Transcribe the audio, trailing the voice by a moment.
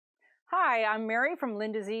Hi, I'm Mary from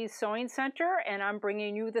Linda Z's Sewing Center, and I'm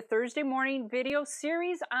bringing you the Thursday morning video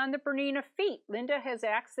series on the Bernina feet. Linda has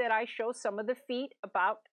asked that I show some of the feet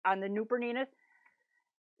on the new Bernina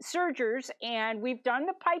Sergers, and we've done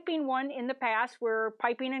the piping one in the past where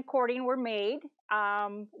piping and cording were made.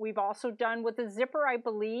 We've also done with a zipper, I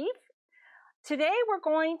believe. Today we're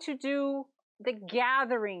going to do the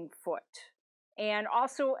gathering foot and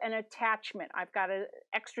also an attachment. I've got an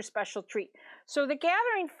extra special treat. So the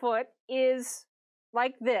gathering foot is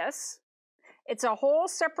like this. It's a whole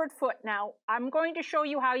separate foot. Now I'm going to show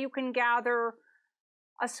you how you can gather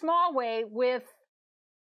a small way without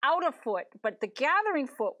a foot, but the gathering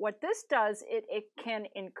foot, what this does, it can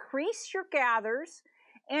increase your gathers,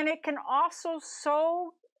 and it can also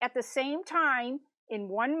sew at the same time in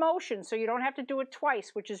one motion, so you don't have to do it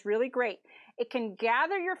twice, which is really great. It can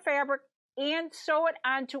gather your fabric and sew it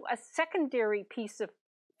onto a secondary piece of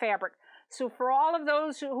fabric. So for all of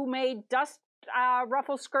those who made dust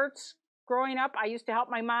ruffle skirts growing up, I used to help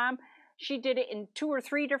my mom. She did it in 2 or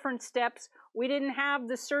 3 different steps. We didn't have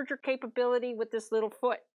the serger capability with this little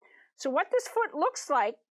foot. So what this foot looks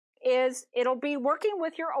like is it'll be working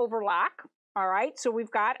with your overlock. All right, so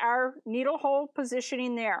we've got our needle hole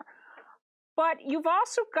positioning there. But you've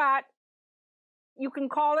also got, you can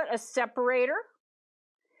call it a separator.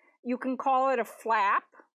 You can call it a flap.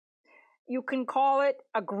 You can call it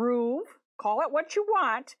a groove. Call it what you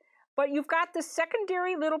want. But you've got the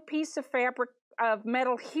secondary little piece of fabric, of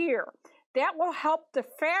metal here. That will help the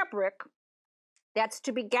fabric that's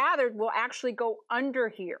to be gathered will actually go under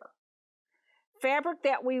here. Fabric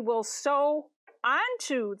that we will sew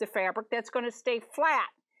onto the fabric that's going to stay flat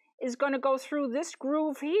is going to go through this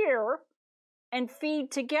groove here and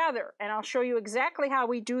feed together. And I'll show you exactly how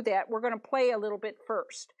we do that. We're going to play a little bit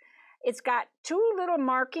first. It's got 2 little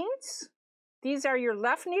markings. These are your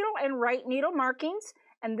left needle and right needle markings.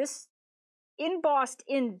 And this embossed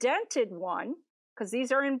indented one, because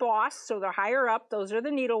these are embossed, so they're higher up. Those are the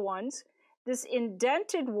needle ones. This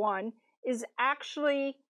indented one is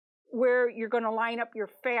actually where you're going to line up your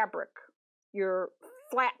fabric, your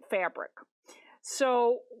flat fabric.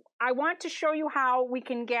 So I want to show you how we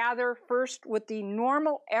can gather first with the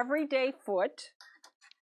normal everyday foot.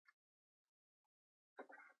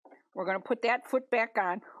 We're going to put that foot back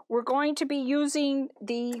on. We're going to be using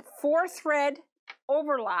the 4-thread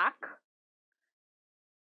overlock.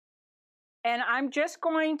 And I'm just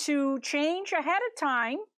going to change ahead of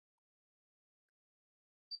time.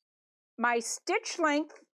 My stitch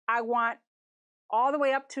length, I want all the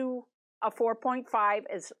way up to a 4.5,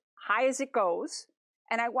 as high as it goes.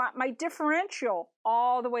 And I want my differential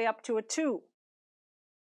all the way up to a 2.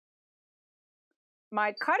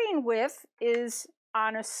 My cutting width is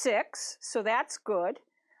on a 6, so that's good.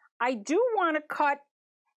 I do want to cut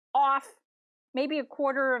off maybe a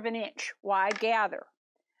 1/4 inch while I gather.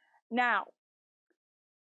 Now,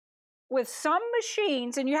 with some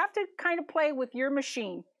machines, and you have to kind of play with your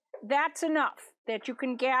machine, that's enough that you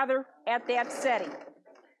can gather at that setting.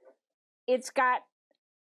 It's got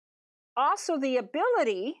also the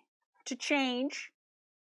ability to change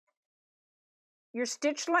your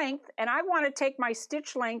stitch length, and I want to take my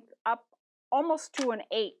stitch length up almost to an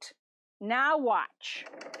 8. Now watch.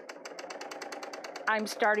 I'm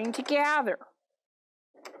starting to gather.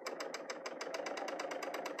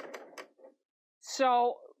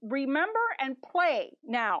 So remember and play.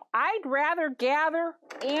 Now, I'd rather gather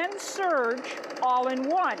and serge all in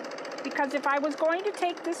one, because if I was going to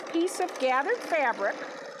take this piece of gathered fabric,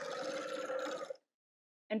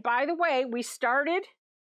 and by the way, we started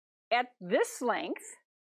at this length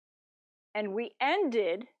and we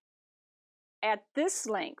ended at this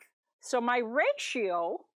length. So my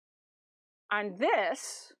ratio on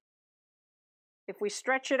this, if we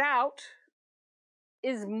stretch it out,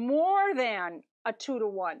 is more than a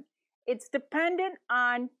 2-to-1. It's dependent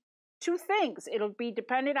on 2 things. It'll be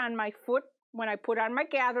dependent on my foot when I put on my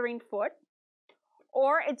gathering foot,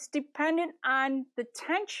 or it's dependent on the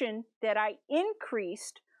tension that I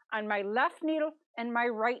increased on my left needle and my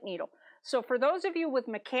right needle. So for those of you with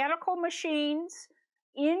mechanical machines,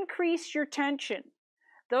 increase your tension.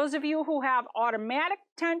 Those of you who have automatic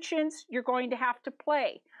tensions, you're going to have to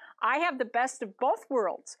play. I have the best of both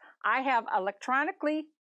worlds. I have electronically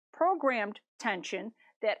programmed tension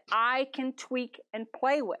that I can tweak and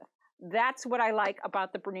play with. That's what I like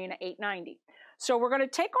about the Bernina 890. So we're going to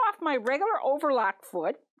take off my regular overlock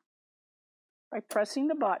foot by pressing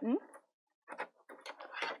the button,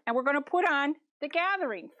 and we're going to put on the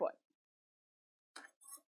gathering foot.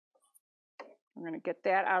 I'm going to get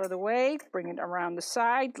that out of the way, bring it around the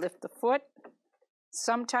side, lift the foot.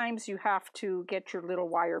 Sometimes you have to get your little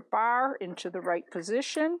wire bar into the right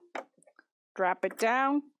position. Drop it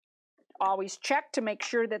down. Always check to make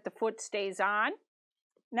sure that the foot stays on.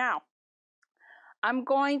 Now, I'm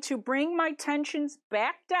going to bring my tensions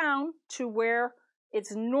back down to where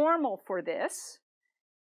it's normal for this.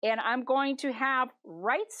 And I'm going to have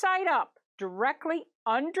right side up directly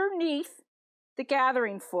underneath the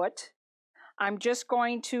gathering foot. I'm just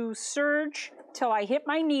going to serge till I hit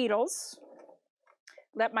my needles.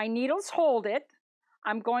 Let my needles hold it.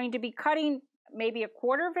 I'm going to be cutting maybe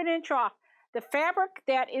 1/4 of an inch off. The fabric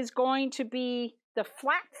that is going to be the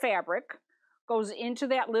flat fabric goes into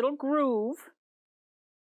that little groove,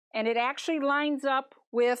 and it actually lines up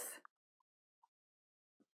with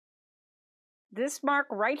this mark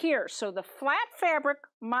right here. So the flat fabric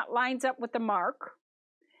lines up with the mark,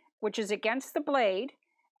 which is against the blade,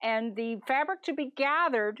 and the fabric to be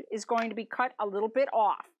gathered is going to be cut a little bit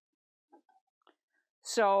off.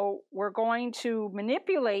 So we're going to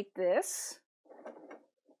manipulate this.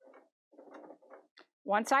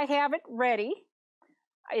 Once I have it ready,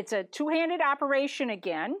 it's a two-handed operation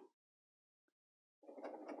again.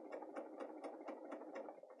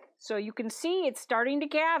 So you can see it's starting to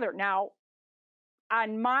gather. Now,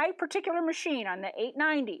 on my particular machine, on the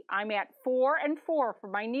 890, I'm at 4 and 4 for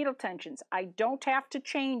my needle tensions. I don't have to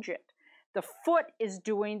change it. The foot is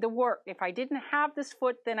doing the work. If I didn't have this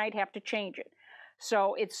foot, then I'd have to change it.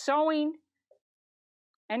 So it's sewing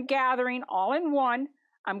and gathering all in one.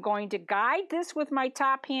 I'm going to guide this with my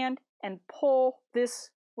top hand and pull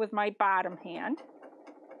this with my bottom hand.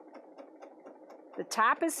 The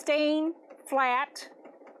top is staying flat.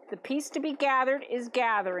 The piece to be gathered is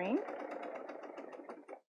gathering.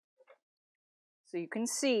 So you can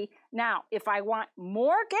see. Now, if I want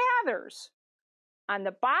more gathers on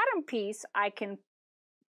the bottom piece, I can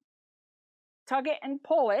tug it and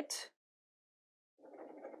pull it.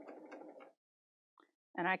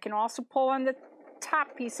 And I can also pull on the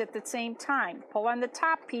top piece at the same time. Pull on the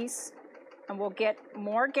top piece and we'll get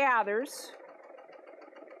more gathers.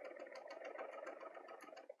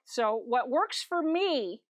 So what works for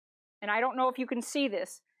me, and I don't know if you can see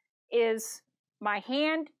this, is my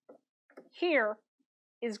hand here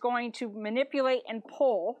is going to manipulate and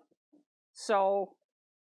pull. So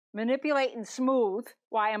manipulate and smooth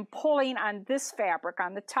while I'm pulling on this fabric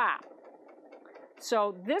on the top.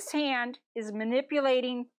 So this hand is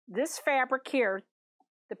manipulating this fabric here,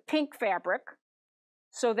 the pink fabric,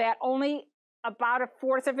 so that only about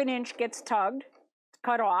 1/4 of an inch gets tugged,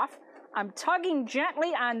 cut off. I'm tugging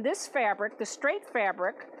gently on this fabric, the straight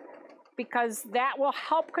fabric, because that will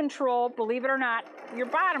help control, believe it or not, your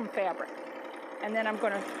bottom fabric. And then I'm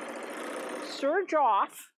going to serge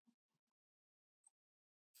off.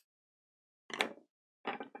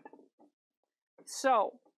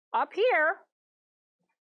 So up here,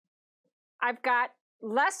 I've got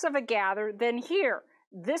less of a gather than here.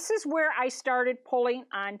 This is where I started pulling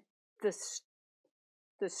on the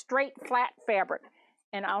straight flat fabric.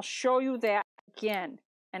 And I'll show you that again.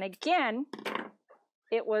 And again,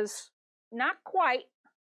 it was not quite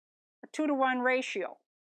a 2-to-1 ratio.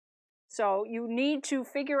 So you need to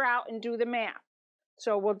figure out and do the math.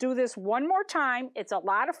 So we'll do this one more time. It's a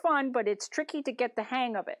lot of fun, but it's tricky to get the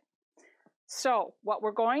hang of it. So what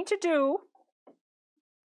we're going to do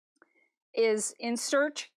is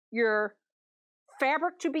insert your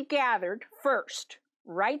fabric to be gathered first,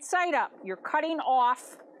 right side up. You're cutting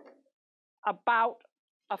off about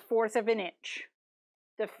 1/4 of an inch.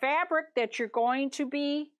 The fabric that you're going to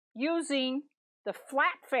be using, the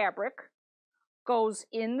flat fabric, goes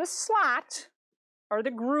in the slot or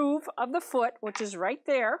the groove of the foot, which is right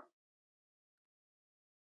there.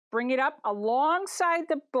 Bring it up alongside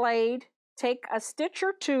the blade, take a stitch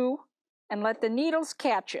or two, and let the needles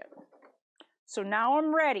catch it. So now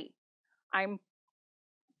I'm ready. I'm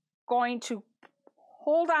going to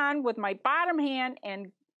hold on with my bottom hand,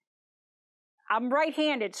 and I'm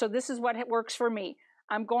right-handed, so this is what works for me.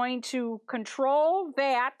 I'm going to control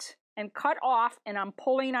that and cut off, and I'm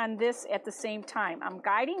pulling on this at the same time. I'm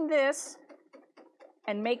guiding this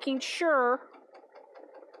and making sure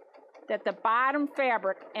that the bottom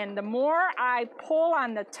fabric, and the more I pull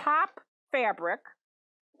on the top fabric,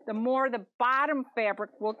 the more the bottom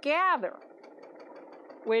fabric will gather,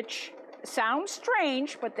 which sounds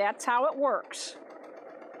strange, but that's how it works.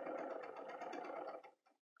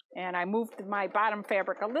 And I moved my bottom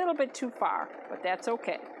fabric a little bit too far, but that's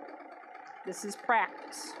okay. This is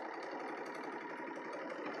practice.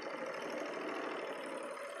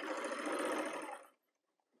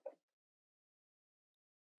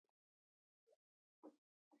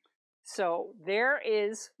 So there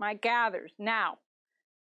is my gathers. Now,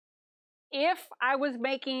 if I was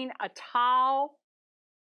making a towel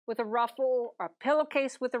with a ruffle, a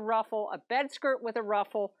pillowcase with a ruffle, a bed skirt with a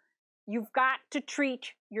ruffle, you've got to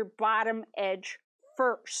treat your bottom edge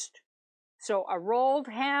first. So a rolled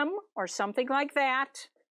hem or something like that,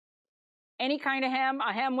 any kind of hem,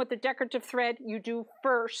 a hem with the decorative thread, you do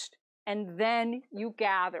first, and then you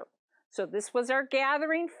gather. So this was our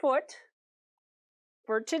gathering foot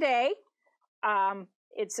for today.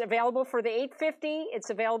 It's available for the 850. It's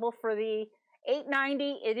available for the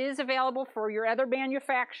 890. It is available for your other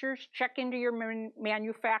manufacturers. Check into your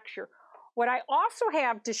manufacturer. What I also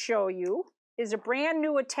have to show you is a brand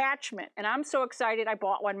new attachment, and I'm so excited I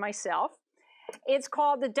bought one myself. It's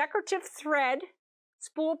called the Decorative Thread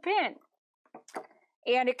Spool Pin,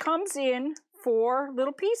 and it comes in 4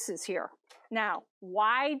 little pieces here. Now,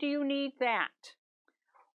 why do you need that?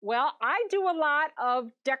 Well, I do a lot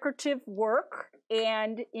of decorative work,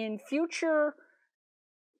 and in future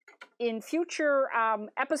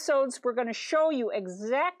episodes, we're going to show you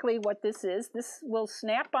exactly what this is. This will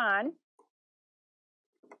snap on.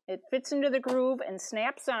 It fits into the groove and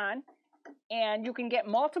snaps on, and you can get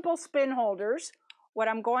multiple spin holders. What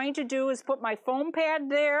I'm going to do is put my foam pad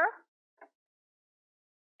there,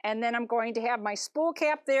 and then I'm going to have my spool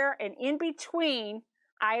cap there, and in between,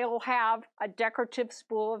 I'll have a decorative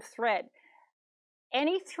spool of thread.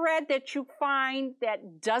 Any thread that you find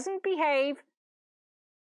that doesn't behave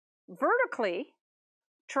vertically,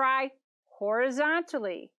 try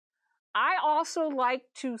horizontally. I also like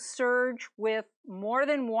to serge with more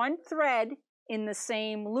than one thread in the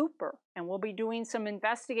same looper, and we'll be doing some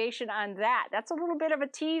investigation on that. That's a little bit of a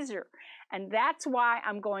teaser, and that's why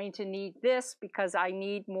I'm going to need this, because I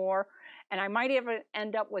need more, and I might even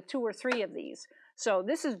end up with 2 or 3 of these. So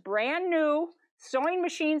this is brand new. Sewing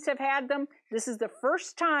machines have had them. This is the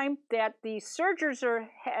first time that the sergers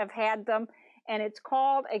have had them, and it's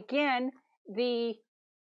called, again, the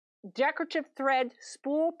Decorative Thread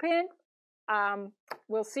Spool Pin.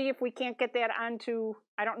 We'll see if we can't get that onto,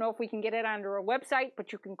 I don't know if we can get it onto our website,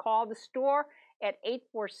 but you can call the store at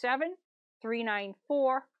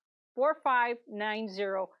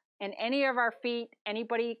 847-394-4590. And any of our feet,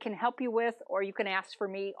 anybody can help you with, or you can ask for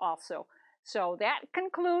me also. So that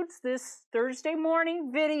concludes this Thursday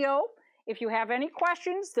morning video. If you have any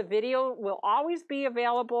questions, the video will always be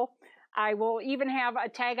available. I will even have a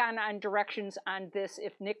tag on directions on this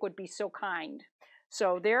if Nick would be so kind.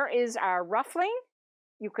 So there is our ruffling.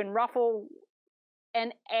 You can ruffle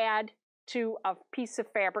and add to a piece of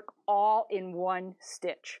fabric all in one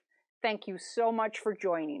stitch. Thank you so much for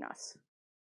joining us.